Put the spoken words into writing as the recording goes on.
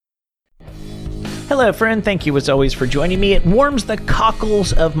Hello, friend. Thank you, as always, for joining me. It warms the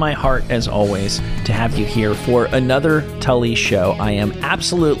cockles of my heart, as always, to have you here for another Tully show. I am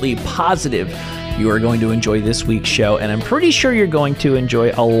absolutely positive you are going to enjoy this week's show, and I'm pretty sure you're going to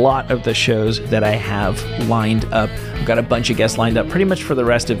enjoy a lot of the shows that I have lined up. I've got a bunch of guests lined up pretty much for the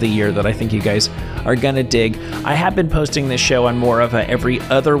rest of the year that I think you guys are going to dig. I have been posting this show on more of a every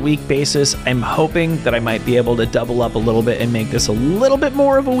other week basis. I'm hoping that I might be able to double up a little bit and make this a little bit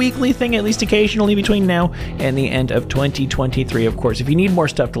more of a weekly thing, at least occasionally between now and the end of 2023. Of course, if you need more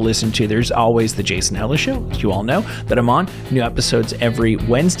stuff to listen to, there's always the Jason Ellis Show, as you all know, that I'm on. New episodes every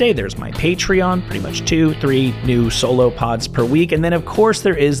Wednesday. There's my Patreon, pretty much 2-3 new solo pods per week. And then, of course,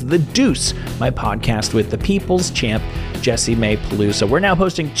 there is The Deuce, my podcast with the People's Champ, Jessie May Peluso. We're now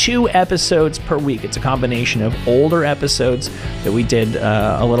posting 2 episodes per week. It's a combination of older episodes that we did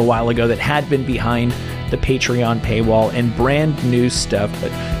a little while ago that had been behind the Patreon paywall and brand new stuff.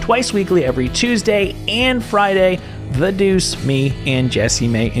 But twice weekly, every Tuesday and Friday, The Deuce, me, and Jessie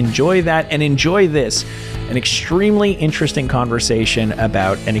May. Enjoy that and enjoy this. An extremely interesting conversation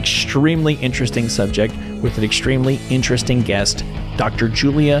about an extremely interesting subject with an extremely interesting guest, Dr.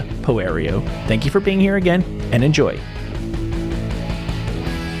 Giulia Poerio. Thank you for being here again, and enjoy.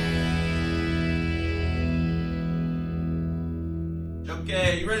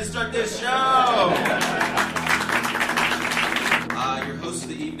 Okay, you ready to start this show? Your host of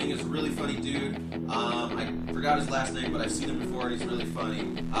the evening is a really funny dude. I forgot his last name, but I've seen him before, and he's really funny.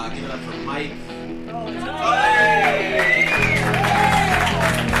 Give it up for Mike.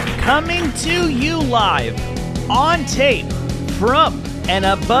 Coming to you live, on tape, from an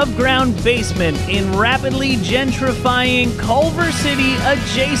above-ground basement in rapidly gentrifying Culver City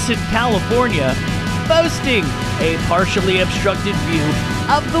adjacent California, boasting a partially obstructed view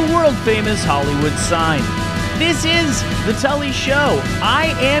of the world-famous Hollywood sign. This is The Tully Show.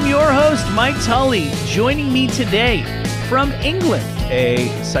 I am your host, Mike Tully. Joining me today from England, a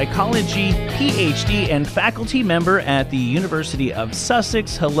psychology PhD and faculty member at the University of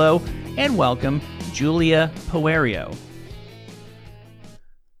Sussex. Hello and welcome, Giulia Poerio.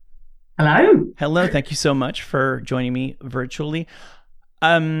 Hello. Hello. Thank you so much for joining me virtually.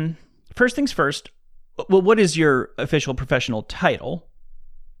 First things first, well, what is your official professional title?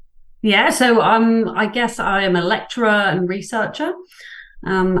 Yeah, so I guess I am a lecturer and researcher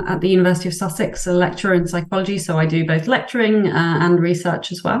at the University of Sussex, a lecturer in psychology. So I do both lecturing and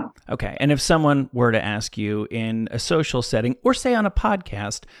research as well. Okay. And if someone were to ask you in a social setting or say on a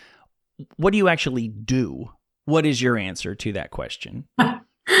podcast, what do you actually do? What is your answer to that question?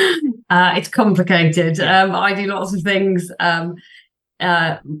 It's complicated. I do lots of things.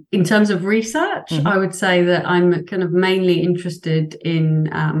 In terms of research, I would say that I'm kind of mainly interested in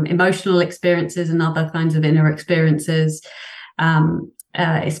emotional experiences and other kinds of inner experiences,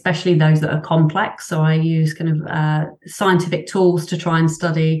 especially those that are complex. So I use kind of scientific tools to try and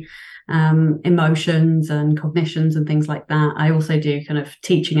study emotions and cognitions and things like that. I also do kind of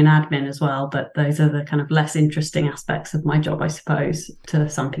teaching and admin as well, but those are the kind of less interesting aspects of my job, I suppose, to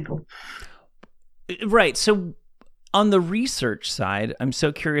some people. Right. So on the research side, I'm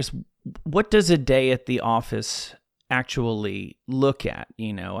so curious, what does a day at the office actually look at?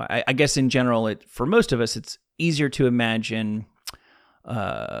 You know, I guess in general, for most of us, it's easier to imagine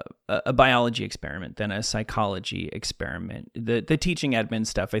a biology experiment than a psychology experiment. The teaching admin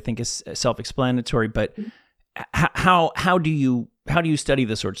stuff, I think, is self-explanatory. But how do you study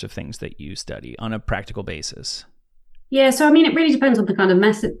the sorts of things that you study on a practical basis? Yeah, so I mean, it really depends on the kind of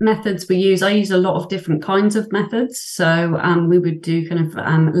methods we use. I use a lot of different kinds of methods. So we would do kind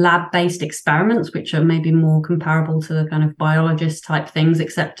of lab-based experiments, which are maybe more comparable to the kind of biologist type things,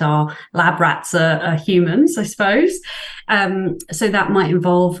 except our lab rats are humans, I suppose. So that might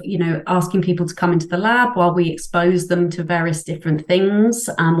involve, asking people to come into the lab while we expose them to various different things,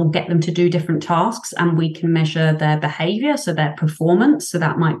 or get them to do different tasks, and we can measure their behavior, so their performance. So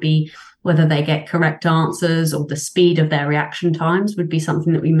that might be whether they get correct answers, or the speed of their reaction times would be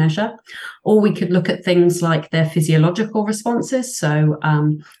something that we measure. Or we could look at things like their physiological responses, so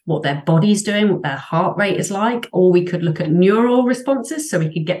what their body's doing, what their heart rate is like. Or we could look at neural responses, so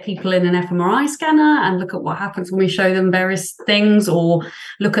we could get people in an fMRI scanner and look at what happens when we show them various things, or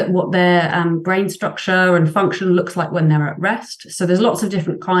look at what their brain structure and function looks like when they're at rest. So there's lots of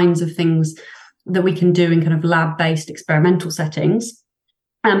different kinds of things that we can do in kind of lab-based experimental settings.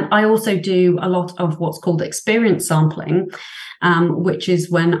 I also do a lot of what's called experience sampling, which is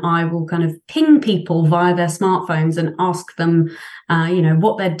when I will kind of ping people via their smartphones and ask them,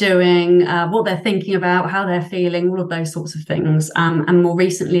 what they're doing, what they're thinking about, how they're feeling, all of those sorts of things. And more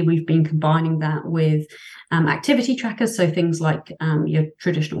recently, we've been combining that with activity trackers, so things like your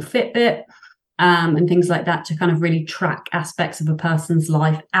traditional Fitbit, and things like that to kind of really track aspects of a person's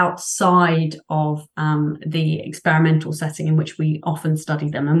life outside of the experimental setting in which we often study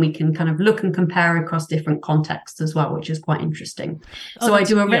them. And we can kind of look and compare across different contexts as well, which is quite interesting. So I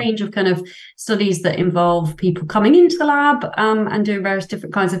do a range of kind of studies that involve people coming into the lab and doing various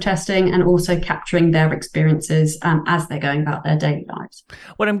different kinds of testing, and also capturing their experiences as they're going about their daily lives.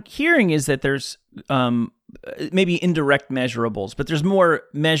 What I'm hearing is that there's maybe indirect measurables, but there's more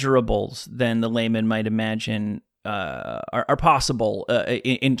measurables than the layman might imagine are possible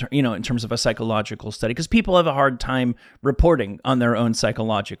in terms of a psychological study, because people have a hard time reporting on their own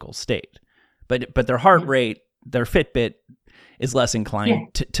psychological state, but their heart rate, their Fitbit is less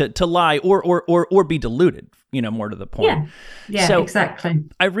inclined to lie or be deluded, more to the point. Yeah, so exactly.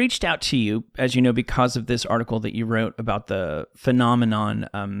 I reached out to you, as you know, because of this article that you wrote about the phenomenon,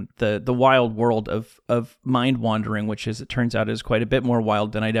 the wild world of mind wandering, which, as it turns out, is quite a bit more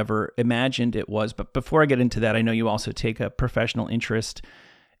wild than I'd ever imagined it was. But before I get into that, I know you also take a professional interest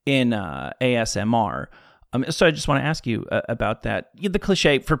in ASMR. So I just want to ask you about that. The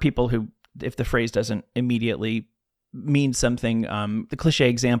cliche for people who, if the phrase doesn't immediately mean something, the cliche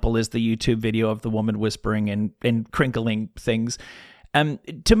example is the YouTube video of the woman whispering and crinkling things.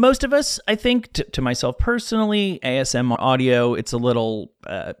 To most of us, I think, to myself personally, ASMR audio, it's a little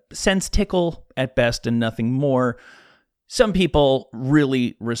sense tickle at best and nothing more. Some people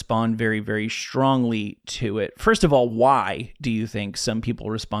really respond very, very strongly to it. First of all, why do you think some people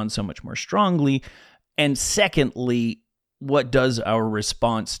respond so much more strongly? And secondly, what does our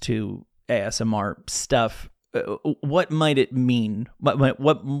response to ASMR stuff, what might it mean? What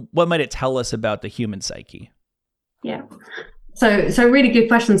might it tell us about the human psyche? Yeah. So really good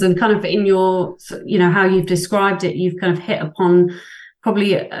questions, and kind of in your, how you've described it, you've kind of hit upon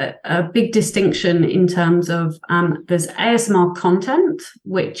probably a big distinction in terms of there's ASMR content,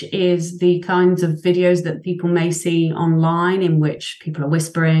 which is the kinds of videos that people may see online in which people are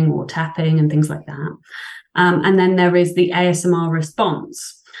whispering or tapping and things like that. And then there is the ASMR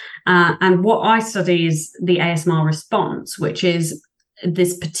response. And what I study is the ASMR response, which is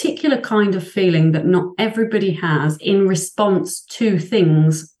this particular kind of feeling that not everybody has in response to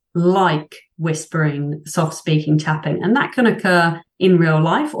things like whispering, soft speaking, tapping. And that can occur in real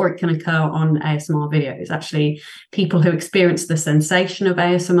life, or it can occur on ASMR videos. Actually, people who experience the sensation of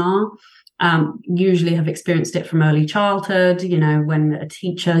ASMR usually have experienced it from early childhood, when a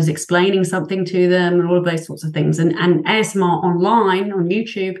teacher is explaining something to them and all of those sorts of things. And ASMR online on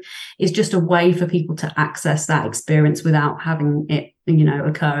YouTube is just a way for people to access that experience without having it,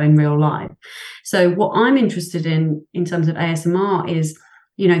 occur in real life. So what I'm interested in terms of ASMR is,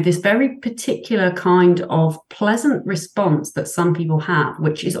 this very particular kind of pleasant response that some people have,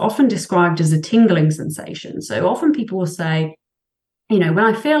 which is often described as a tingling sensation. So often people will say, when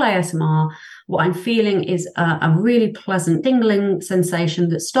I feel ASMR, what I'm feeling is a really pleasant tingling sensation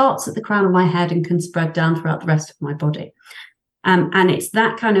that starts at the crown of my head and can spread down throughout the rest of my body. And it's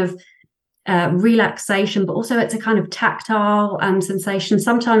that kind of relaxation, but also it's a kind of tactile sensation.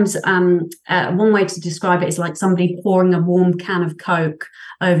 Sometimes one way to describe it is like somebody pouring a warm can of Coke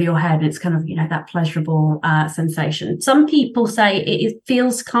over your head, and it's kind of, that pleasurable sensation. Some people say it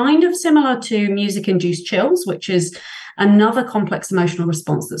feels kind of similar to music-induced chills, which is another complex emotional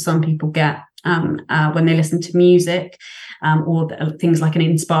response that some people get when they listen to music, or things like an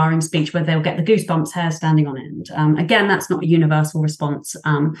inspiring speech where they'll get the goosebumps, hair standing on end. Again, that's not a universal response,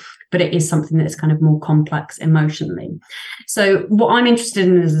 but it is something that's kind of more complex emotionally. So what I'm interested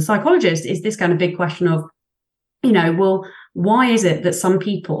in as a psychologist is this kind of big question of, why is it that some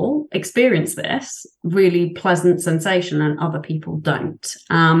people experience this really pleasant sensation and other people don't?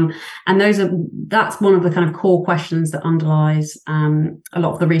 And that's one of the kind of core questions that underlies a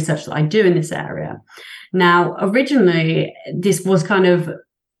lot of the research that I do in this area. Now, originally, this was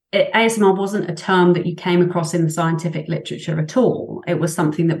ASMR wasn't a term that you came across in the scientific literature at all. It was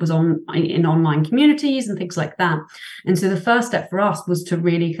something that was in online communities and things like that. And so the first step for us was to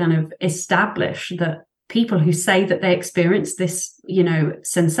really kind of establish that people who say that they experience this,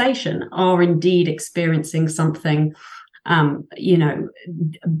 sensation are indeed experiencing something,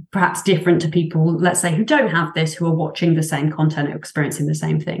 perhaps different to people, let's say, who don't have this, who are watching the same content or experiencing the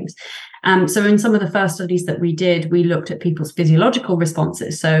same things. So in some of the first studies that we did, we looked at people's physiological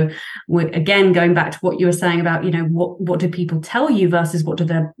responses. So we're, again, going back to what you were saying about, what do people tell you versus what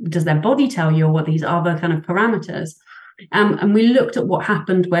does their body tell you, or what these other kind of parameters. And we looked at what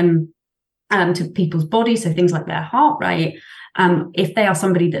happened when to people's bodies, so things like their heart rate. If they are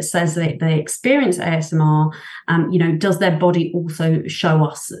somebody that says that they experience ASMR, does their body also show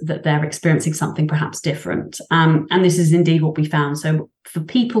us that they're experiencing something perhaps different? And this is indeed what we found. So for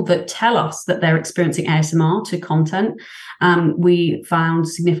people that tell us that they're experiencing ASMR to content, we found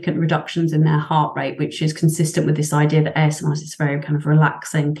significant reductions in their heart rate, which is consistent with this idea that ASMR is this very kind of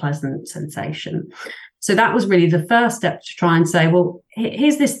relaxing, pleasant sensation. So that was really the first step to try and say, well,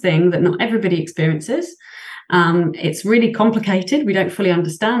 here's this thing that not everybody experiences. It's really complicated. We don't fully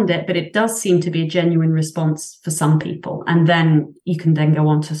understand it, but it does seem to be a genuine response for some people. And then you can then go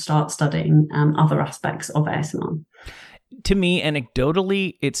on to start studying other aspects of ASMR. To me,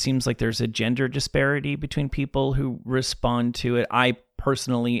 anecdotally, it seems like there's a gender disparity between people who respond to it. I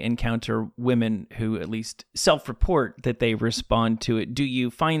personally encounter women who at least self-report that they respond to it. Do you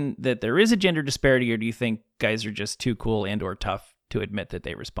find that there is a gender disparity, or do you think guys are just too cool and or tough to admit that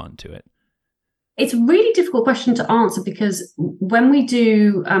they respond to it? It's a really difficult question to answer, because when we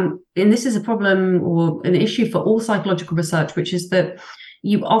do, and this is a problem or an issue for all psychological research, which is that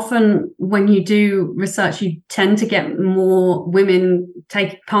you often, when you do research, you tend to get more women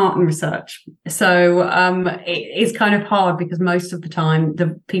take part in research. So it's kind of hard, because most of the time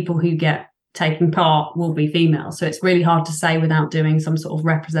the people who get taking part will be female. So it's really hard to say without doing some sort of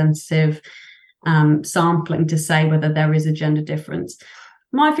representative sampling to say whether there is a gender difference.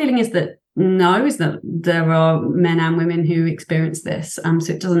 My feeling is that there are men and women who experience this.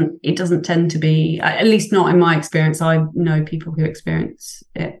 So it doesn't tend to be, at least not in my experience. I know people who experience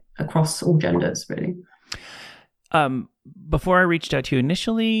it across all genders, really. Before I reached out to you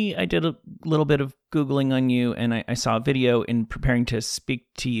initially, I did a little bit of Googling on you, and I saw a video. In preparing to speak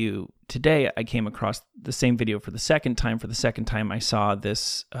to you today, I came across the same video for the second time. For the second time, I saw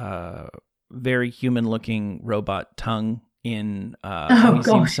this very human-looking robot tongue in a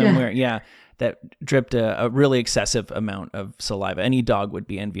museum somewhere. Yeah, that dripped a really excessive amount of saliva. Any dog would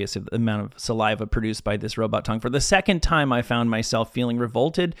be envious of the amount of saliva produced by this robot tongue. For the second time, I found myself feeling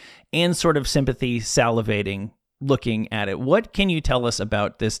revolted and sort of sympathy salivating looking at it. What can you tell us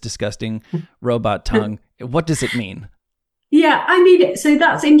about this disgusting robot tongue? What does it mean? Yeah, I mean, so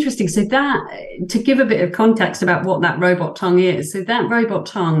that's interesting. So that, to give a bit of context about what that robot tongue is, so that robot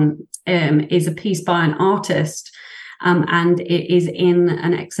tongue is a piece by an artist, and it is in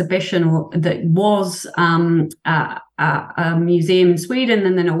an exhibition that was at a museum in Sweden,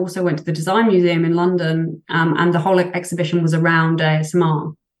 and then it also went to the Design Museum in London, and the whole exhibition was around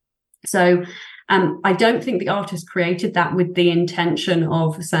ASMR. So I don't think the artist created that with the intention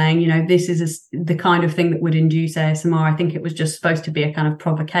of saying, this is the kind of thing that would induce ASMR. I think it was just supposed to be a kind of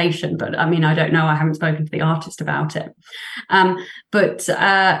provocation. But I mean, I don't know. I haven't spoken to the artist about it.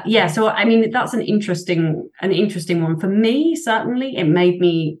 So I mean, that's an interesting one for me. Certainly, it made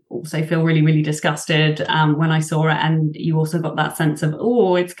me also feel really, really disgusted when I saw it. And you also got that sense of,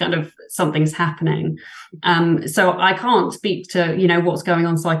 it's kind of something's happening. So I can't speak to what's going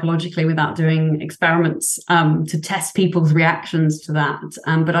on psychologically without doing experiments to test people's reactions to that.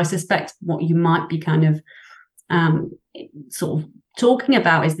 But I suspect what you might be kind of sort of talking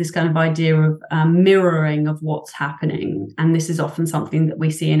about is this kind of idea of mirroring of what's happening. And this is often something that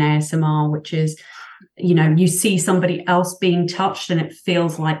we see in ASMR, which is, you see somebody else being touched and it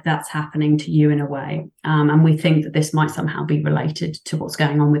feels like that's happening to you in a way. And we think that this might somehow be related to what's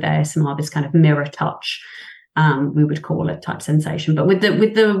going on with ASMR, this kind of mirror touch, we would call it, type sensation. But with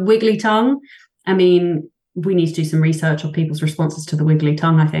the wiggly tongue, I mean, we need to do some research on people's responses to the wiggly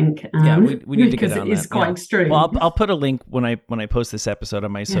tongue, I think. We need to get on that. Because it is quite extreme. Well, I'll put a link when I post this episode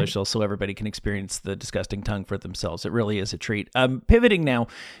on my social so everybody can experience the disgusting tongue for themselves. It really is a treat. Pivoting now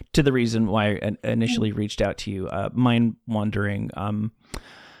to the reason why I initially reached out to you, mind wandering.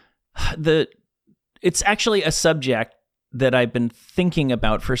 It's actually a subject that I've been thinking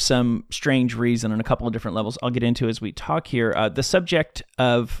about for some strange reason on a couple of different levels I'll get into as we talk here. The subject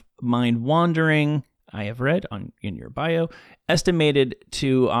of mind wandering, I have read in your bio, estimated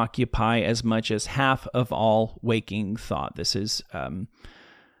to occupy as much as half of all waking thought. This is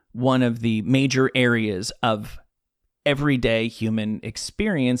one of the major areas of everyday human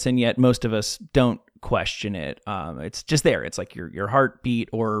experience, and yet most of us don't question it. It's just there. It's like your heartbeat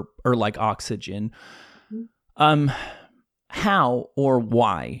or like oxygen. How or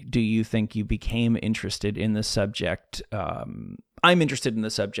why do you think you became interested in the subject? I'm interested in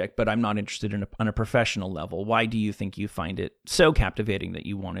the subject, but I'm not interested on a professional level. Why do you think you find it so captivating that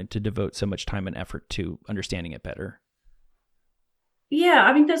you wanted to devote so much time and effort to understanding it better? Yeah,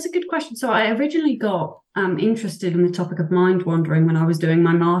 I mean, that's a good question. So I originally got interested in the topic of mind wandering when I was doing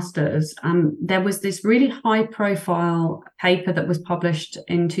my master's. There was this really high profile paper that was published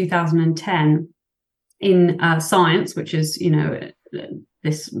in 2010 in Science, which is,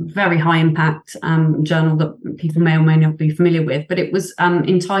 this very high impact journal that people may or may not be familiar with, but it was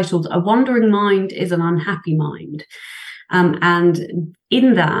entitled "A Wandering Mind is an Unhappy Mind." And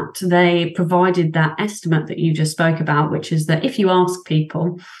in that, they provided that estimate that you just spoke about, which is that if you ask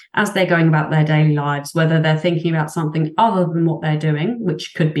people as they're going about their daily lives, whether they're thinking about something other than what they're doing,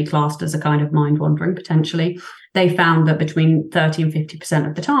 which could be classed as a kind of mind wandering potentially, they found that between 30 and 50%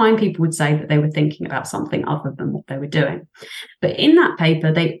 of the time, people would say that they were thinking about something other than what they were doing. But in that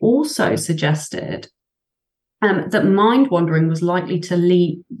paper, they also suggested that mind wandering was likely to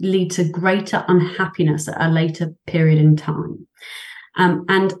lead to greater unhappiness at a later period in time.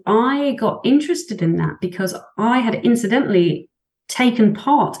 And I got interested in that because I had incidentally taken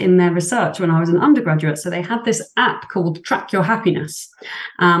part in their research when I was an undergraduate. So they had this app called Track Your Happiness,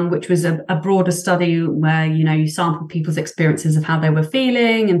 which was a broader study where, you sampled people's experiences of how they were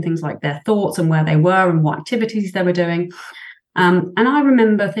feeling and things like their thoughts and where they were and what activities they were doing. And I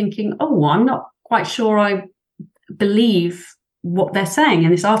remember thinking, oh, I'm not quite sure I believe what they're saying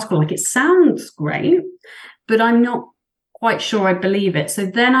in this article. Like, it sounds great, but I'm not quite sure I believe it. So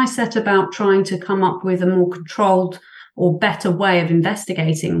then I set about trying to come up with a more controlled or better way of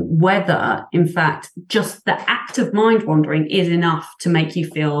investigating whether, in fact, just the act of mind wandering is enough to make you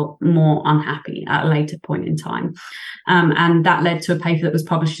feel more unhappy at a later point in time. And that led to a paper that was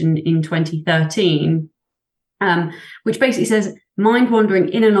published in 2013, which basically says mind wandering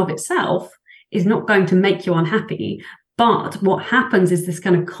in and of itself is not going to make you unhappy. But what happens is this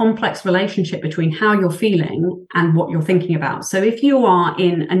kind of complex relationship between how you're feeling and what you're thinking about. So if you are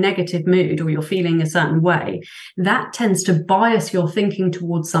in a negative mood or you're feeling a certain way, that tends to bias your thinking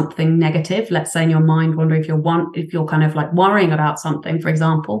towards something negative. Let's say in your mind wandering, if you're kind of like worrying about something, for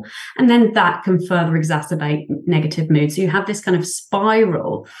example, and then that can further exacerbate negative mood. So you have this kind of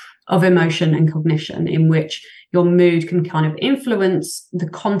spiral of emotion and cognition in which your mood can kind of influence the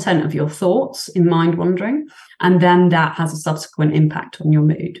content of your thoughts in mind wandering, and then that has a subsequent impact on your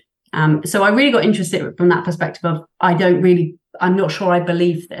mood. So I really got interested from that perspective of I'm not sure I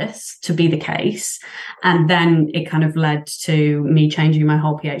believe this to be the case. And then it kind of led to me changing my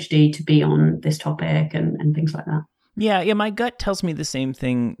whole PhD to be on this topic and things like that. Yeah, my gut tells me the same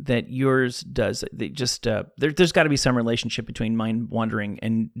thing that yours does. There's got to be some relationship between mind wandering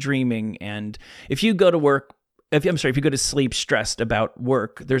and dreaming. And if you go to work, if you go to sleep stressed about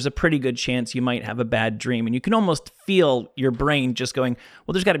work, there's a pretty good chance you might have a bad dream, and you can almost feel your brain just going,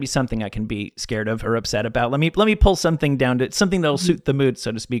 well, there's got to be something I can be scared of or upset about. Let me pull something down to something that'll suit the mood,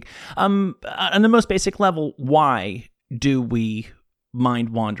 so to speak. On the most basic level, why do we mind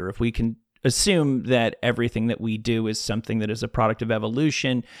wander? If we can assume that everything that we do is something that is a product of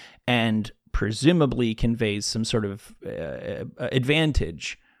evolution and presumably conveys some sort of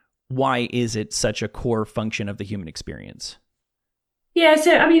advantage, why is it such a core function of the human experience? Yeah,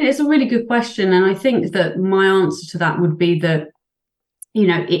 so I mean, it's a really good question. And I think that my answer to that would be that,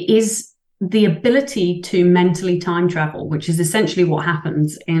 it is the ability to mentally time travel, which is essentially what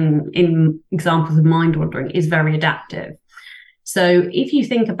happens in examples of mind wandering, is very adaptive. So if you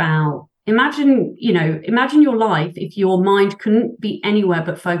think about, imagine your life if your mind couldn't be anywhere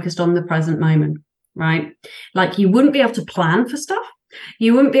but focused on the present moment, right? Like, you wouldn't be able to plan for stuff.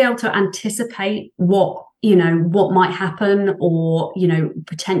 You wouldn't be able to anticipate what might happen, or,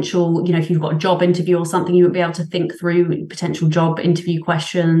 potential, if you've got a job interview or something, you wouldn't be able to think through potential job interview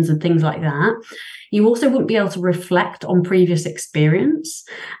questions and things like that. You also wouldn't be able to reflect on previous experience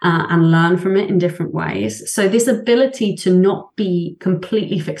and learn from it in different ways. So this ability to not be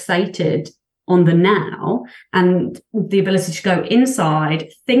completely fixated on the now, and the ability to go inside,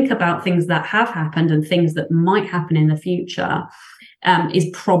 think about things that have happened and things that might happen in the future, is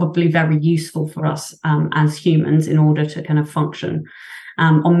probably very useful for us as humans in order to kind of function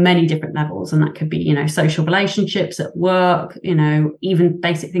on many different levels. And that could be, social relationships at work, even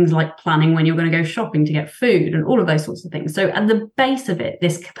basic things like planning when you're going to go shopping to get food and all of those sorts of things. So at the base of it,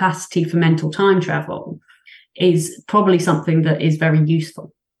 this capacity for mental time travel is probably something that is very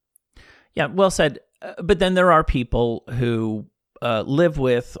useful. Yeah, well said. But then there are people who live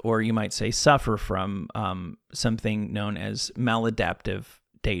with, or you might say suffer from, something known as maladaptive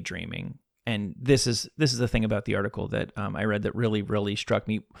daydreaming. And this is the thing about the article that I read that really, really struck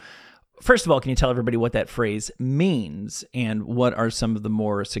me. first of all, can you tell everybody what that phrase means, and what are some of the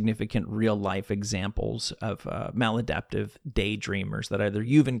more significant real life examples of maladaptive daydreamers that either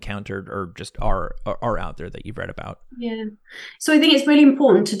you've encountered or just are out there that you've read about? Yeah. So I think it's really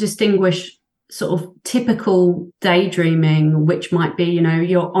important to distinguish sort of typical daydreaming, which might be,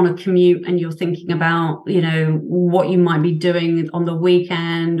 you're on a commute and you're thinking about, what you might be doing on the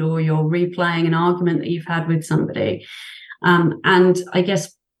weekend, or you're replaying an argument that you've had with somebody. And I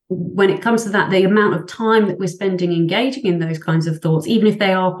guess when it comes to that, the amount of time that we're spending engaging in those kinds of thoughts, even if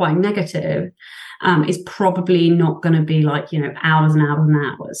they are quite negative, is probably not going to be like, hours and hours and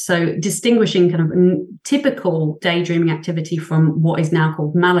hours. So distinguishing kind of typical daydreaming activity from what is now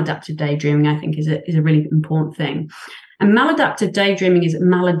called maladaptive daydreaming, I think is a really important thing. And maladaptive daydreaming is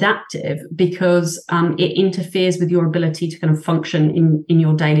maladaptive because it interferes with your ability to kind of function in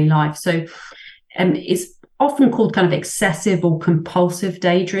your daily life. So it's often called kind of excessive or compulsive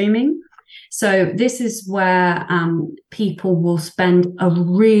daydreaming. So this is where people will spend a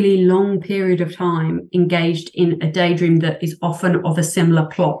really long period of time engaged in a daydream that is often of a similar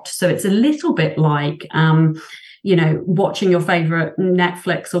plot. So it's a little bit like, watching your favorite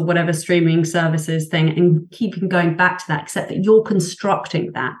Netflix or whatever streaming services thing and keeping going back to that, except that you're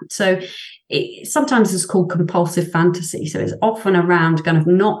constructing that. So sometimes it's called compulsive fantasy. So it's often around kind of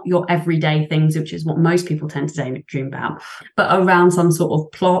not your everyday things, which is what most people tend to daydream about, but around some sort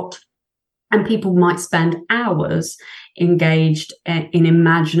of plot. And people might spend hours engaged in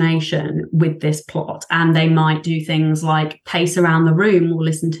imagination with this plot. And they might do things like pace around the room or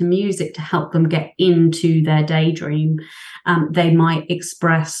listen to music to help them get into their daydream. They might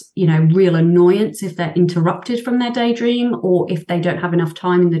express, real annoyance if they're interrupted from their daydream, or if they don't have enough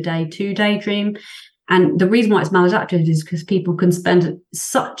time in the day to daydream. And the reason why it's maladaptive is because people can spend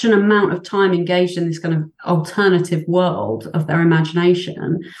such an amount of time engaged in this kind of alternative world of their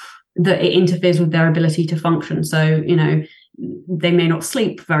imagination that it interferes with their ability to function. So, they may not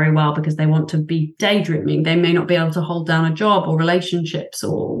sleep very well because they want to be daydreaming. They may not be able to hold down a job or relationships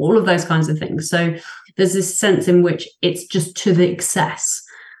or all of those kinds of things. So there's this sense in which it's just to the excess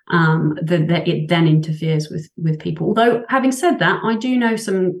that it then interferes with people. Although, having said that, I do know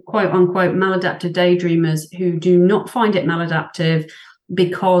some quote unquote maladaptive daydreamers who do not find it maladaptive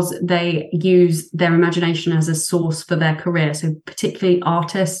because they use their imagination as a source for their career. So particularly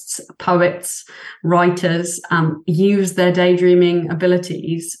artists, poets, writers use their daydreaming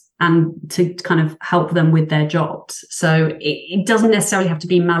abilities and to kind of help them with their jobs. So it doesn't necessarily have to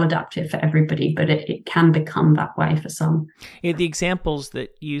be maladaptive for everybody, but it can become that way for some. Yeah, the examples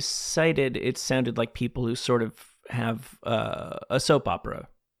that you cited, it sounded like people who sort of have a soap opera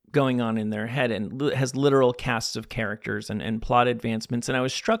going on in their head and has literal casts of characters and plot advancements. And I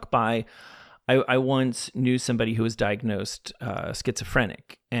was struck by, I once knew somebody who was diagnosed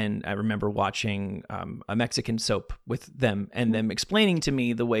schizophrenic. And I remember watching a Mexican soap with them and them explaining to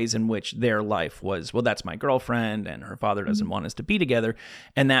me the ways in which their life was, well, that's my girlfriend and her father doesn't want us to be together.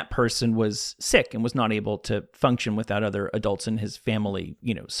 And that person was sick and was not able to function without other adults in his family,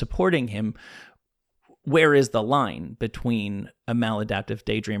 supporting him. Where is the line between a maladaptive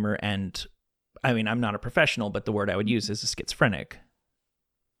daydreamer and, I'm not a professional, but the word I would use is a schizophrenic?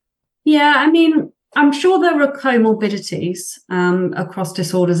 Yeah, I'm sure there are comorbidities across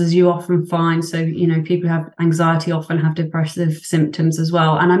disorders, as you often find. So, people who have anxiety often have depressive symptoms as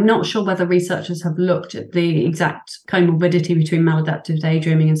well. And I'm not sure whether researchers have looked at the exact comorbidity between maladaptive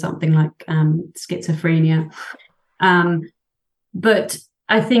daydreaming and something like schizophrenia. But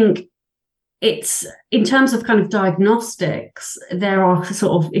I think it's, in terms of kind of diagnostics, there are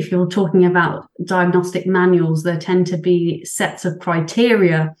sort of, if you're talking about diagnostic manuals, there tend to be sets of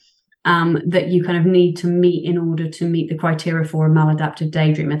criteria that you kind of need to meet in order to meet the criteria for a maladaptive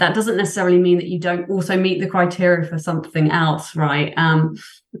daydreamer. That doesn't necessarily mean that you don't also meet the criteria for something else, right? And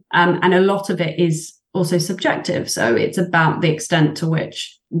a lot of it is also subjective. So it's about the extent to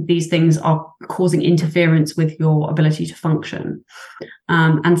which these things are causing interference with your ability to function.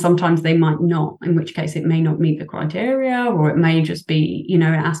 And sometimes they might not, in which case it may not meet the criteria, or it may just be, an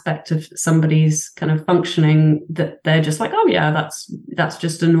aspect of somebody's kind of functioning that they're just like, oh yeah, that's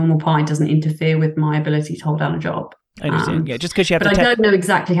just a normal part. It doesn't interfere with my ability to hold down a job. I understand. Yeah, just because you have but I don't know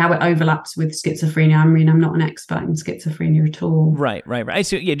exactly how it overlaps with schizophrenia. I'm not an expert in schizophrenia at all. Right.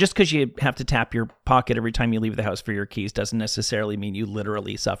 So yeah, just because you have to tap your pocket every time you leave the house for your keys doesn't necessarily mean you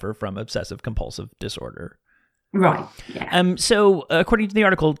literally suffer from obsessive compulsive disorder. Right. Yeah. So according to the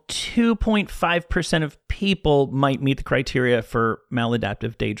article, 2.5% of people might meet the criteria for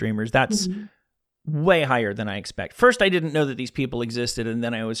maladaptive daydreamers. That's way higher than I expect. First, I didn't know that these people existed, and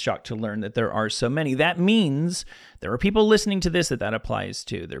then I was shocked to learn that there are so many. That means there are people listening to this that applies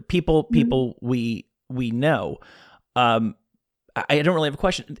to. There are people we know. I don't really have a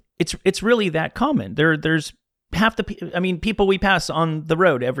question. It's really that common. There's half people we pass on the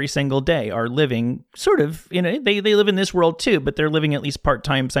road every single day are living sort of they live in this world too, but they're living at least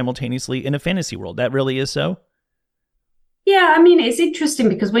part-time simultaneously in a fantasy world. That really is so. Yeah, I mean, it's interesting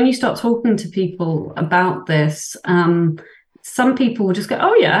because when you start talking to people about this, some people will just go,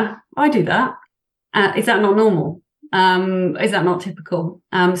 "Oh yeah, I do that. Is that not normal? Is that not typical?"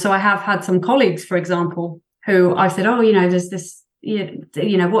 So I have had some colleagues, for example, who I said, "Oh, there's this,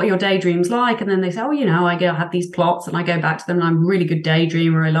 what are your daydreams like?" And then they say, "Oh, I have these plots," and I go back to them, and I'm a really good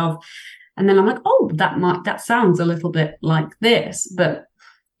daydreamer. I love, and then I'm like, "Oh, that sounds a little bit like this," but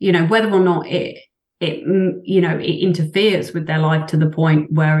whether or not it interferes with their life to the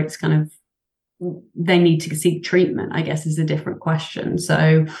point where it's kind of they need to seek treatment, I guess, is a different question.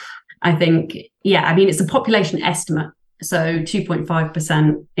 So I think, it's a population estimate. So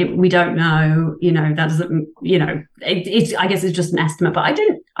 2.5%, we don't know, that doesn't, I guess it's just an estimate, but I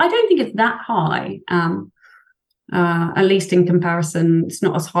don't think it's that high. At least in comparison, it's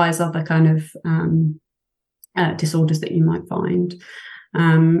not as high as other kind of disorders that you might find.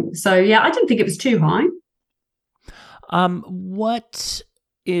 I didn't think it was too high. What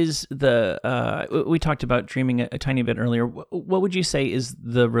is we talked about dreaming a tiny bit earlier. What would you say is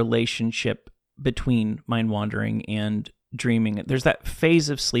the relationship between mind wandering and dreaming? There's that phase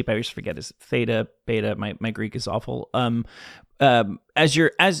of sleep. I always forget, is theta, beta. My Greek is awful. As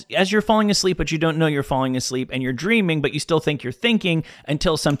you're falling asleep, but you don't know you're falling asleep, and you're dreaming, but you still think you're thinking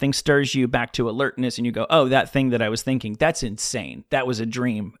until something stirs you back to alertness, and you go, "Oh, that thing that I was thinking, that's insane. That was a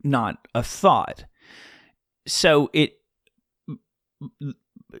dream, not a thought." So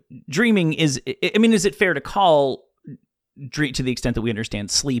dreaming is it fair to call, to the extent that we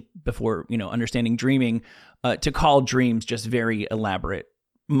understand sleep before understanding dreaming, to call dreams just very elaborate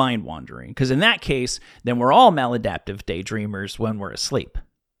mind wandering? Because in that case, then we're all maladaptive daydreamers when we're asleep.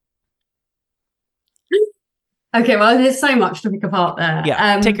 Okay, well, there's so much to pick apart there.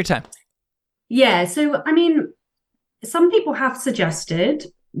 Yeah, take your time. Yeah, so some people have suggested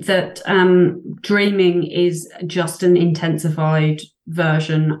that dreaming is just an intensified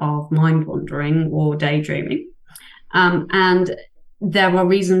version of mind wandering or daydreaming, and there are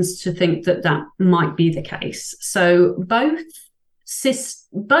reasons to think that might be the case. So both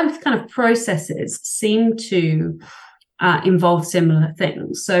kind of processes seem to involve similar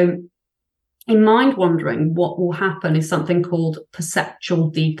things. So in mind wandering, what will happen is something called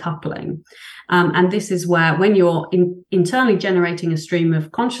perceptual decoupling. And this is where, when you're internally generating a stream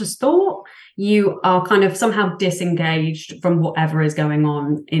of conscious thought, you are kind of somehow disengaged from whatever is going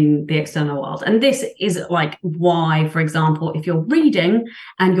on in the external world. And this is like why, for example, if you're reading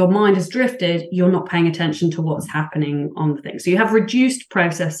and your mind has drifted, you're not paying attention to what's happening on the thing. So you have reduced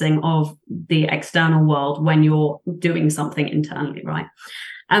processing of the external world when you're doing something internally, right?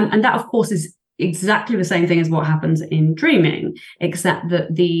 And that, of course, is exactly the same thing as what happens in dreaming, except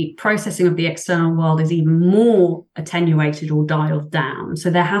that the processing of the external world is even more attenuated or dialed down. So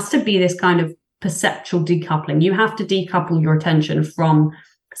there has to be this kind of perceptual decoupling. You have to decouple your attention from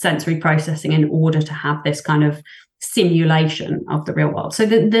sensory processing in order to have this kind of simulation of the real world. So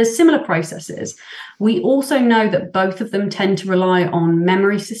there's similar processes. We also know that both of them tend to rely on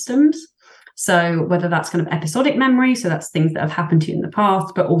memory systems. So whether that's kind of episodic memory, so that's things that have happened to you in the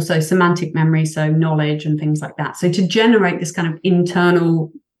past, but also semantic memory, so knowledge and things like that. So to generate this kind of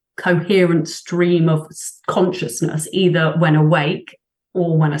internal coherent stream of consciousness, either when awake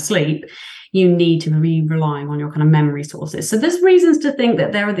or when asleep, you need to be relying on your kind of memory sources. So there's reasons to think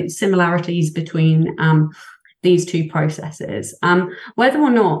that there are these similarities between these two processes. Whether or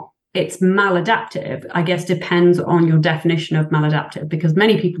not it's maladaptive, I guess, depends on your definition of maladaptive, because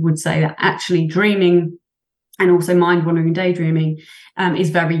many people would say that actually dreaming and also mind wandering and daydreaming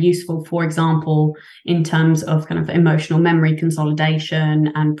is very useful, for example, in terms of kind of emotional memory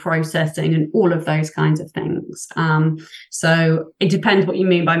consolidation and processing and all of those kinds of things. So it depends what you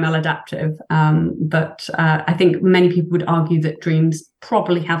mean by maladaptive. But I think many people would argue that dreams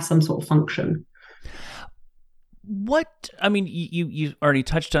probably have some sort of function. You already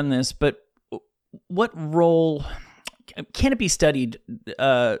touched on this, but what role can it be studied,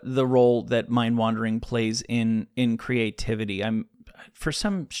 the role that mind wandering plays in creativity? For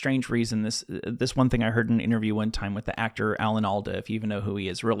some strange reason, this one thing I heard in an interview one time with the actor Alan Alda, if you even know who he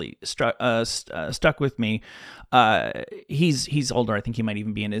is, really stuck with me. He's older. I think he might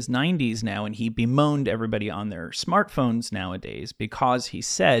even be in his 90s now, and he bemoaned everybody on their smartphones nowadays because he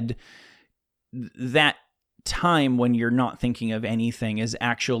said that time when you're not thinking of anything is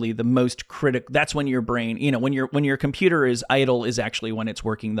actually the most critical. That's when your brain, when your computer is idle is actually when it's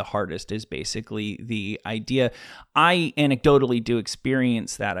working the hardest, is basically the idea. I anecdotally do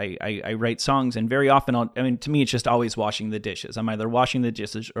experience that. I write songs, and very often to me, it's just always washing the dishes. I'm either washing the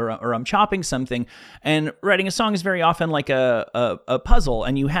dishes or I'm chopping something, and writing a song is very often like a puzzle,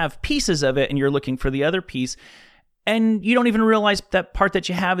 and you have pieces of it and you're looking for the other piece. And you don't even realize that part that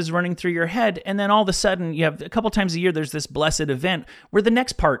you have is running through your head. And then all of a sudden, you have a couple times a year, there's this blessed event where the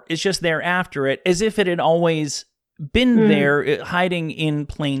next part is just there after it, as if it had always been there, hiding in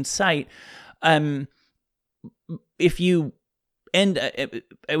plain sight. If you, and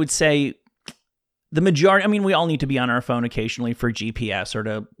I would say the majority, we all need to be on our phone occasionally for GPS or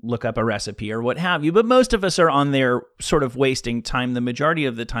to look up a recipe or what have you, but most of us are on there sort of wasting time. The majority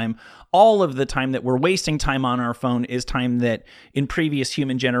of the time, all of the time that we're wasting time on our phone is time that in previous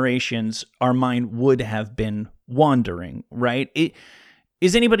human generations, our mind would have been wandering, right?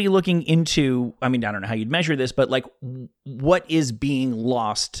 Is anybody looking into, I don't know how you'd measure this, but like what is being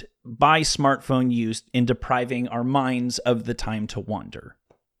lost by smartphone use in depriving our minds of the time to wander?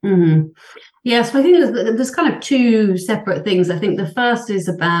 Mm-hmm. Yeah, so I think there's kind of two separate things. I think the first is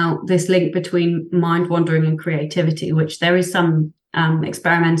about this link between mind wandering and creativity, which there is some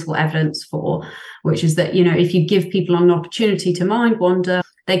experimental evidence for, which is that, if you give people an opportunity to mind wander,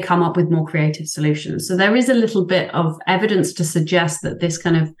 they come up with more creative solutions. So there is a little bit of evidence to suggest that this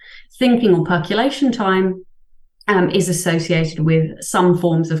kind of thinking or percolation time is associated with some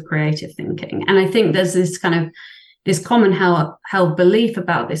forms of creative thinking. And I think there's this common held belief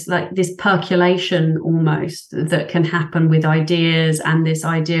about this, like this percolation almost that can happen with ideas, and this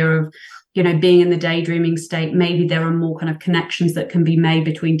idea of, being in the daydreaming state. Maybe there are more kind of connections that can be made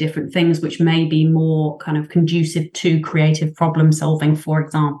between different things, which may be more kind of conducive to creative problem solving, for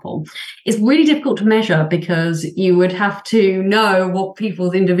example. It's really difficult to measure because you would have to know what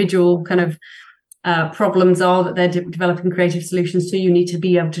people's individual kind of problems are that they're developing creative solutions to. You need to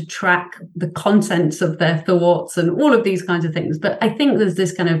be able to track the contents of their thoughts and all of these kinds of things. But I think there's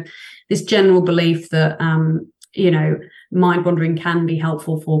this general belief that mind wandering can be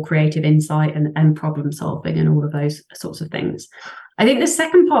helpful for creative insight and problem solving and all of those sorts of things. I think the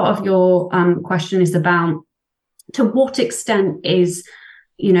second part of your question is about to what extent is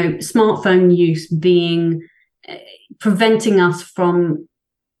smartphone use being preventing us from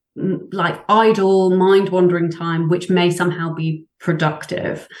like idle mind wandering time, which may somehow be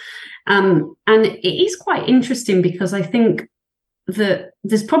productive. And it is quite interesting because I think that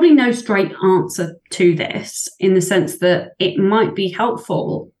there's probably no straight answer to this, in the sense that it might be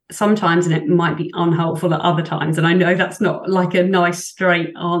helpful sometimes and it might be unhelpful at other times. And I know that's not like a nice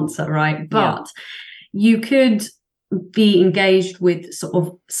straight answer, right? But you could be engaged with sort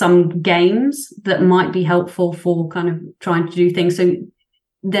of some games that might be helpful for kind of trying to do things. So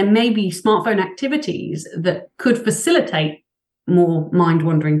there may be smartphone activities that could facilitate more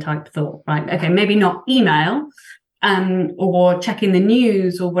mind-wandering type thought, right? Okay, maybe not email or checking the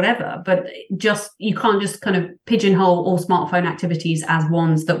news or whatever, but you can't just kind of pigeonhole all smartphone activities as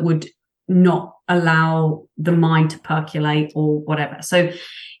ones that would not allow the mind to percolate or whatever. So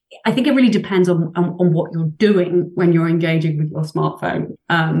I think it really depends on what you're doing when you're engaging with your smartphone.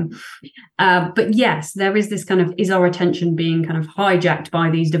 But yes, there is this kind of, is our attention being kind of hijacked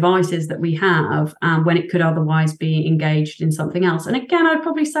by these devices that we have when it could otherwise be engaged in something else? And again, I'd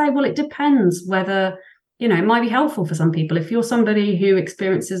probably say, well, it depends whether, it might be helpful for some people. If you're somebody who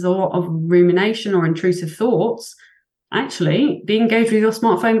experiences a lot of rumination or intrusive thoughts, actually being engaged with your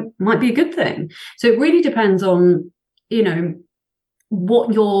smartphone might be a good thing. So it really depends on,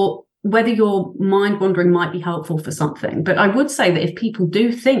 whether your mind wandering might be helpful for something. But I would say that if people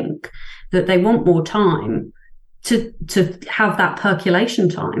do think that they want more time to have that percolation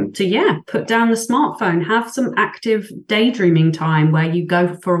time, to put down the smartphone, have some active daydreaming time where you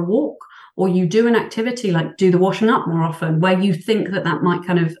go for a walk or you do an activity like do the washing up more often, where you think that might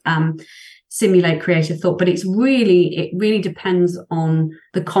kind of simulate creative thought. But it really depends on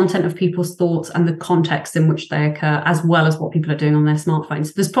the content of people's thoughts and the context in which they occur, as well as what people are doing on their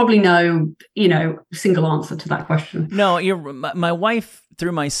smartphones. There's probably no, single answer to that question. No, my wife,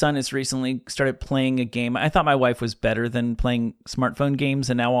 through my son, has recently started playing a game. I thought my wife was better than playing smartphone games,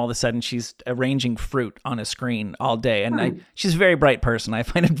 and now all of a sudden she's arranging fruit on a screen all day. And she's a very bright person. I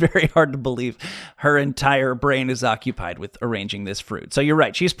find it very hard to believe her entire brain is occupied with arranging this fruit. So you're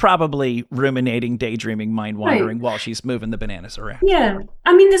right. She's probably ruminating, daydreaming, mind wandering while she's moving the bananas around. Yeah.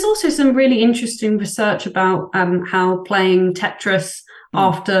 There's also some really interesting research about how playing Tetris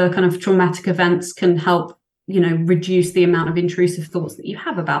after kind of traumatic events can help reduce the amount of intrusive thoughts that you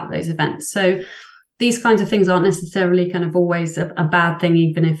have about those events. So these kinds of things aren't necessarily kind of always a bad thing,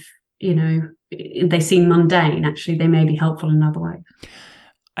 even if, they seem mundane. Actually, they may be helpful in another way.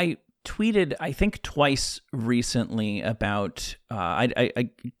 I tweeted, I think twice recently about,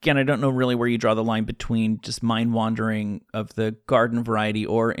 again, I don't know really where you draw the line between just mind wandering of the garden variety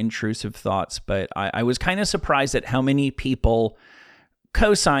or intrusive thoughts, but I was kind of surprised at how many people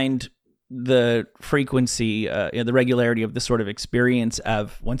co-signed the frequency, the regularity of the sort of experience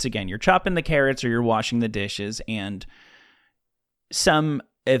of, once again, you're chopping the carrots or you're washing the dishes, and some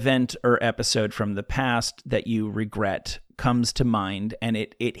event or episode from the past that you regret comes to mind, and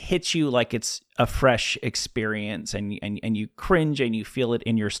it hits you like it's a fresh experience, and you cringe and you feel it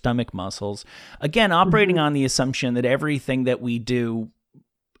in your stomach muscles. Again, operating on the assumption that everything that we do,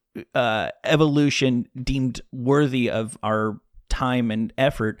 evolution deemed worthy of our time and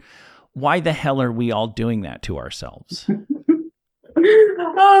effort. Why the hell are we all doing that to ourselves?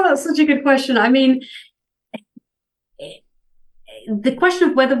 Oh, that's such a good question. I mean, the question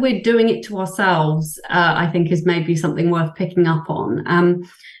of whether we're doing it to ourselves, I think, is maybe something worth picking up on.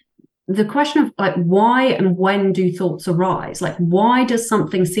 The question of like, why and when do thoughts arise? Like, why does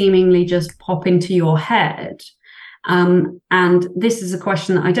something seemingly just pop into your head? And this is a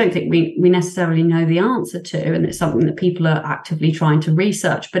question that I don't think we necessarily know the answer to, and it's something that people are actively trying to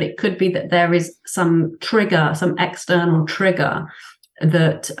research. But it could be that there is some trigger, some external trigger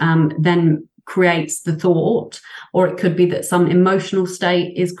that then creates the thought, or it could be that some emotional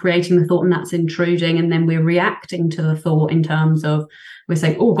state is creating the thought and that's intruding, and then we're reacting to the thought in terms of, we're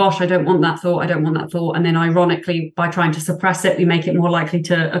saying, oh gosh, I don't want that thought, and then ironically, by trying to suppress it, we make it more likely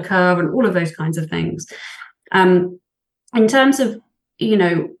to occur, and all of those kinds of things. In terms of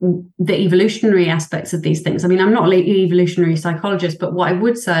the evolutionary aspects of these things, I mean, I'm not an evolutionary psychologist, but what I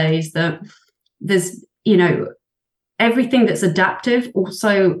would say is that there's everything that's adaptive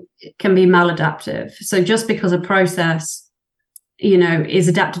also can be maladaptive. So just because a process, is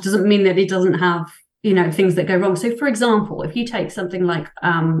adaptive doesn't mean that it doesn't have, things that go wrong. So for example, if you take something like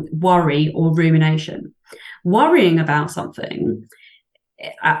worry or rumination, worrying about something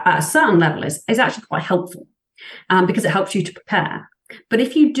at a certain level is actually quite helpful because it helps you to prepare. But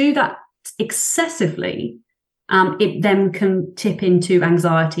if you do that excessively, it then can tip into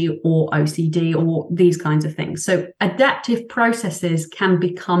anxiety or OCD or these kinds of things. So adaptive processes can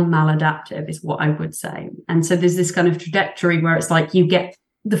become maladaptive, is what I would say. And so there's this kind of trajectory where it's like you get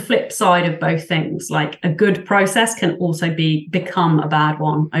the flip side of both things. Like a good process can also become a bad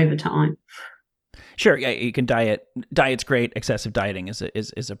one over time. Sure, yeah, you can diet. Diet's great. Excessive dieting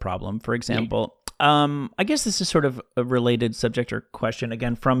is a problem. For example, I guess this is sort of a related subject or question.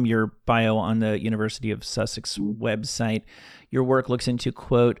 Again, from your bio on the University of Sussex website, your work looks into,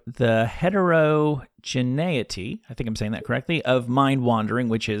 quote, the heterogeneity, I think I'm saying that correctly, of mind wandering,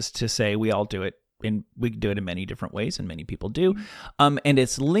 which is to say we all do it. And we can do it in many different ways, and many people do. And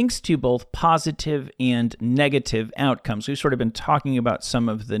it's links to both positive and negative outcomes. We've sort of been talking about some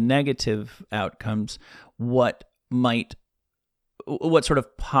of the negative outcomes. What sort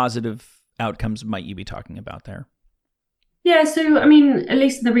of positive outcomes might you be talking about there? Yeah, so I mean, at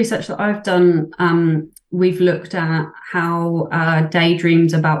least in the research that I've done, we've looked at how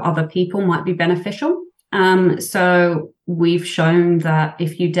daydreams about other people might be beneficial. So we've shown that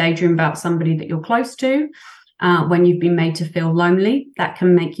if you daydream about somebody that you're close to, when you've been made to feel lonely, that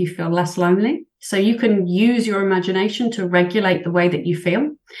can make you feel less lonely. So you can use your imagination to regulate the way that you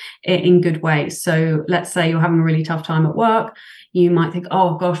feel in good ways. So let's say you're having a really tough time at work. You might think,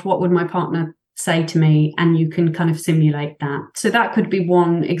 oh gosh, what would my partner say to me? And you can kind of simulate that. So that could be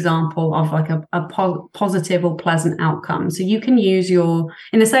one example of like a positive or pleasant outcome. So you can use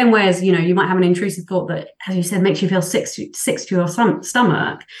in the same way as, you might have an intrusive thought that, as you said, makes you feel sick to your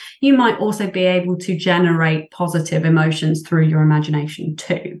stomach. You might also be able to generate positive emotions through your imagination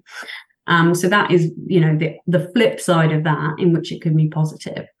too. So that is, the flip side of that, in which it can be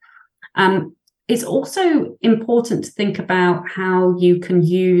positive. It's also important to think about how you can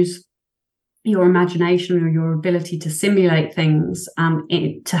use your imagination or your ability to simulate things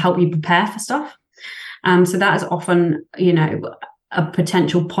to help you prepare for stuff. So that is often, a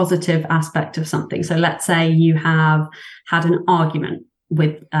potential positive aspect of something. So let's say you have had an argument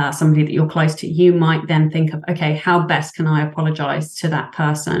with somebody that you're close to. You might then think of, okay, how best can I apologize to that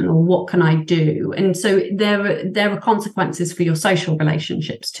person, or what can I do? And so there are consequences for your social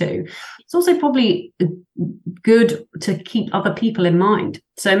relationships too. It's also probably good to keep other people in mind.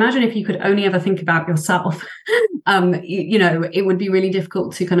 So imagine if you could only ever think about yourself, it would be really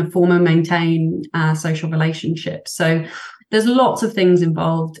difficult to kind of form and maintain social relationships. So there's lots of things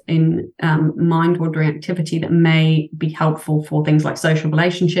involved in mind-wandering activity that may be helpful for things like social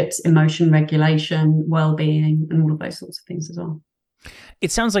relationships, emotion regulation, well-being, and all of those sorts of things as well.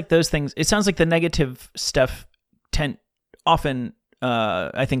 It sounds like those things. It sounds like the negative stuff often,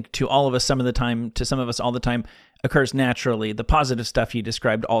 I think, to all of us some of the time, to some of us all the time, occurs naturally. The positive stuff you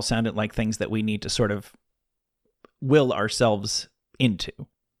described all sounded like things that we need to sort of will ourselves into.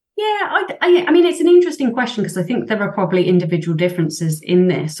 Yeah, I mean, it's an interesting question because I think there are probably individual differences in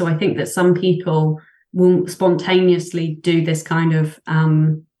this. So I think that some people will spontaneously do this kind of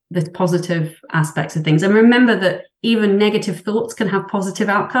the positive aspects of things. And remember that even negative thoughts can have positive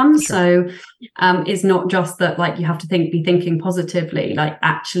outcomes. Sure. So it's not just that like you have to be thinking positively, like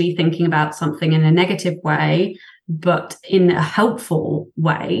actually thinking about something in a negative way, but in a helpful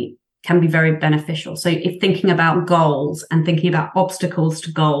way can be very beneficial. So if thinking about goals and thinking about obstacles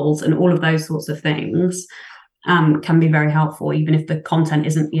to goals and all of those sorts of things can be very helpful, even if the content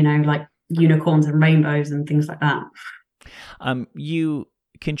isn't, like unicorns and rainbows and things like that. You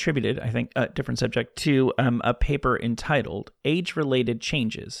contributed, I think, a different subject, to a paper entitled Age-Related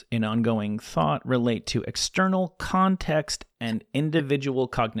Changes in Ongoing Thought Relate to External Context and Individual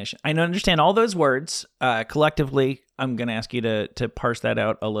Cognition. I understand all those words collectively. I'm going to ask you to parse that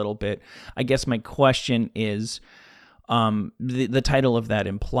out a little bit. I guess my question is, the title of that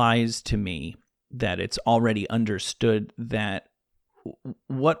implies to me that it's already understood that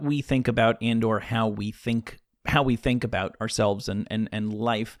what we think about and or how we think about ourselves and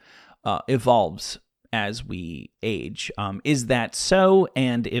life evolves as we age. Is that so?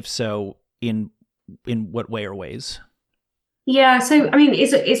 And if so, in what way or ways? Yeah, so I mean,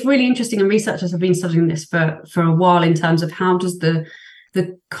 it's really interesting, and researchers have been studying this for a while in terms of how does the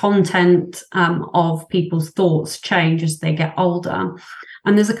content of people's thoughts change as they get older.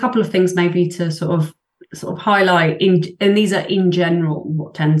 And there's a couple of things maybe to sort of highlight and these are in general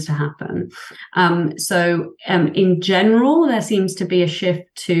what tends to happen. So in general, there seems to be a shift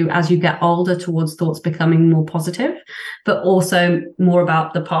to, as you get older, towards thoughts becoming more positive, but also more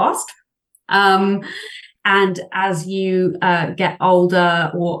about the past. And as you get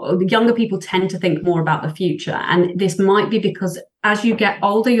older, or the younger people tend to think more about the future. And this might be because as you get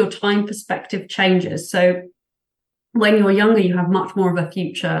older, your time perspective changes. So when you're younger, you have much more of a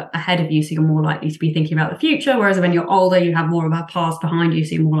future ahead of you, so you're more likely to be thinking about the future. Whereas when you're older, you have more of a past behind you,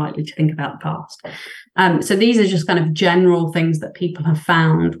 so you're more likely to think about the past. So these are just kind of general things that people have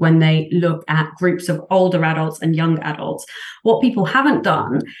found when they look at groups of older adults and young adults. What people haven't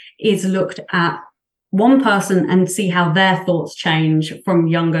done is looked at one person and see how their thoughts change from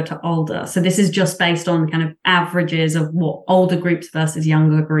younger to older. So this is just based on kind of averages of what older groups versus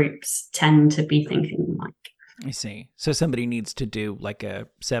younger groups tend to be thinking like. I see. So somebody needs to do like a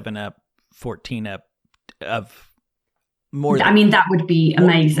 7-up, 14-up of more than... I mean, that would be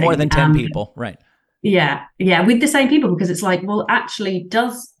amazing. More than 10 people, right. Yeah, with the same people, because it's like, well, actually,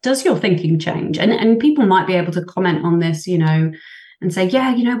 does your thinking change? And people might be able to comment on this, and say,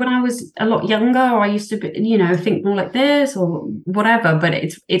 yeah, when I was a lot younger, or I used to be, think more like this or whatever. But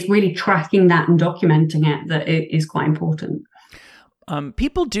it's really tracking that and documenting it that it is quite important.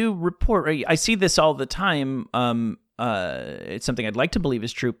 People do report, I see this all the time. It's something I'd like to believe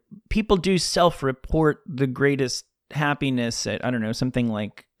is true. People do self-report the greatest happiness at, I don't know, something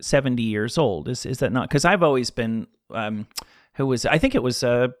like 70 years old. Is that not? Because I've always been, I think it was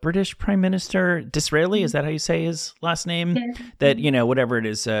a British Prime Minister, Disraeli, is that how you say his last name? Yeah. That, whatever it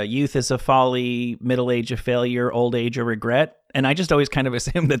is, youth is a folly, middle age a failure, old age a regret. And I just always kind of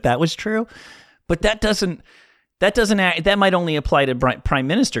assumed that was true. But that might only apply to prime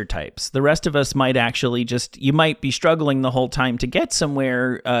minister types. The rest of us might actually you might be struggling the whole time to get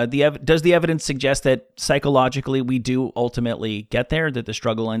somewhere. Does the evidence suggest that psychologically we do ultimately get there, that the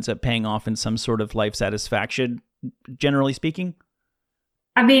struggle ends up paying off in some sort of life satisfaction, generally speaking?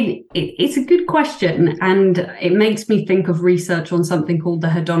 I mean, it's a good question, and it makes me think of research on something called the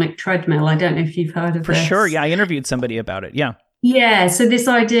hedonic treadmill. I don't know if you've heard of this. For sure, yeah. I interviewed somebody about it, yeah. Yeah, so this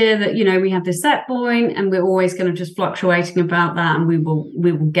idea that, we have this set point and we're always kind of just fluctuating about that, and we will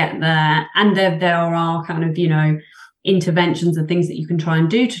get there. And there are kind of, interventions and things that you can try and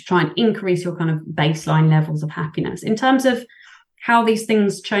do to try and increase your kind of baseline levels of happiness. In terms of how these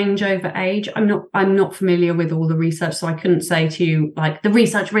things change over age, I'm not familiar with all the research, so I couldn't say to you, like, the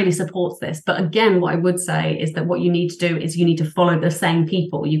research really supports this. But again, what I would say is that what you need to do is you need to follow the same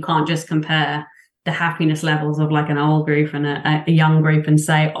people. You can't just compare the happiness levels of like an old group and a young group and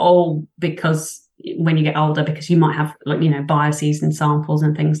say, because when you get older, because you might have biases and samples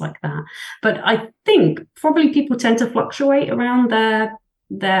and things like that. But I think probably people tend to fluctuate around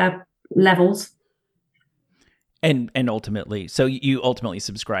their levels. And ultimately, so you ultimately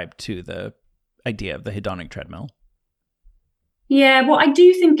subscribe to the idea of the hedonic treadmill. Yeah, well, I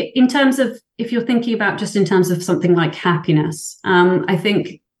do think in terms of, if you're thinking about just in terms of something like happiness, I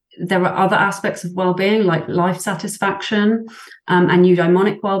think there are other aspects of well-being like life satisfaction, and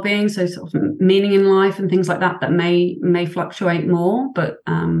eudaimonic well-being, so sort of meaning in life and things like that may fluctuate more. But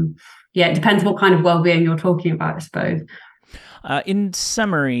yeah, it depends what kind of well-being you're talking about, I suppose. In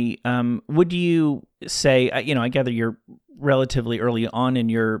summary, would you say, I gather you're relatively early on in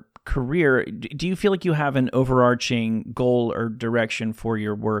your career. Do you feel like you have an overarching goal or direction for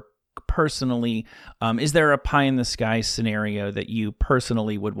your work personally? Is there a pie in the sky scenario that you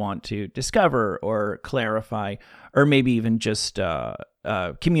personally would want to discover or clarify, or maybe even just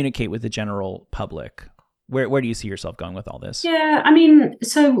communicate with the general public? Where do you see yourself going with all this? Yeah, I mean,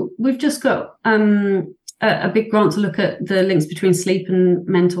 so we've just got a big grant to look at the links between sleep and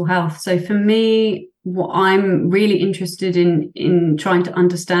mental health. So for me, what I'm really interested in trying to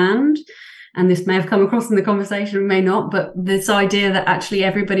understand, and this may have come across in the conversation, may not, but this idea that actually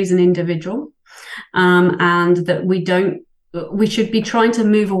everybody's an individual, and that we should be trying to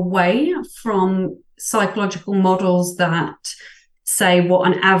move away from psychological models that say what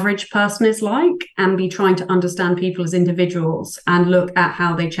an average person is like, and be trying to understand people as individuals and look at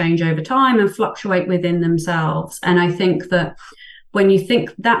how they change over time and fluctuate within themselves. And I think that when you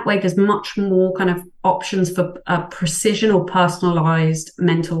think that way, there's much more kind of options for precision or personalized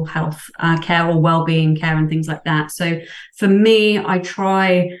mental health care or well-being care and things like that. So for me,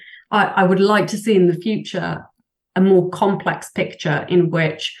 I would like to see in the future a more complex picture in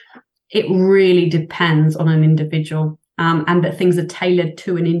which it really depends on an individual, and that things are tailored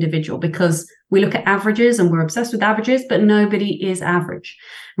to an individual, because we look at averages and we're obsessed with averages, but nobody is average,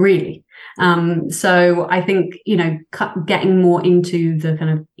 really. So I think, getting more into the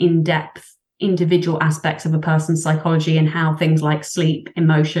kind of in-depth individual aspects of a person's psychology and how things like sleep,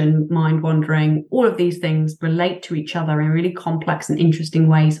 emotion, mind wandering, all of these things relate to each other in really complex and interesting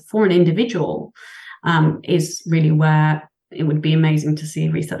ways for an individual, is really where it would be amazing to see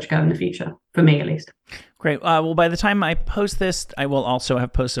research go in the future, for me at least. Great. Well, by the time I post this, I will also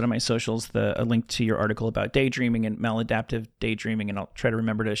have posted on my socials a link to your article about daydreaming and maladaptive daydreaming, and I'll try to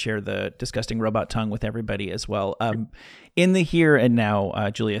remember to share the disgusting robot tongue with everybody as well. In the here and now,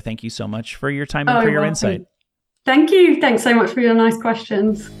 Giulia, thank you so much for your time and for your insight. Thank you. Thanks so much for your nice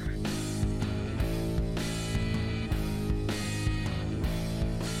questions.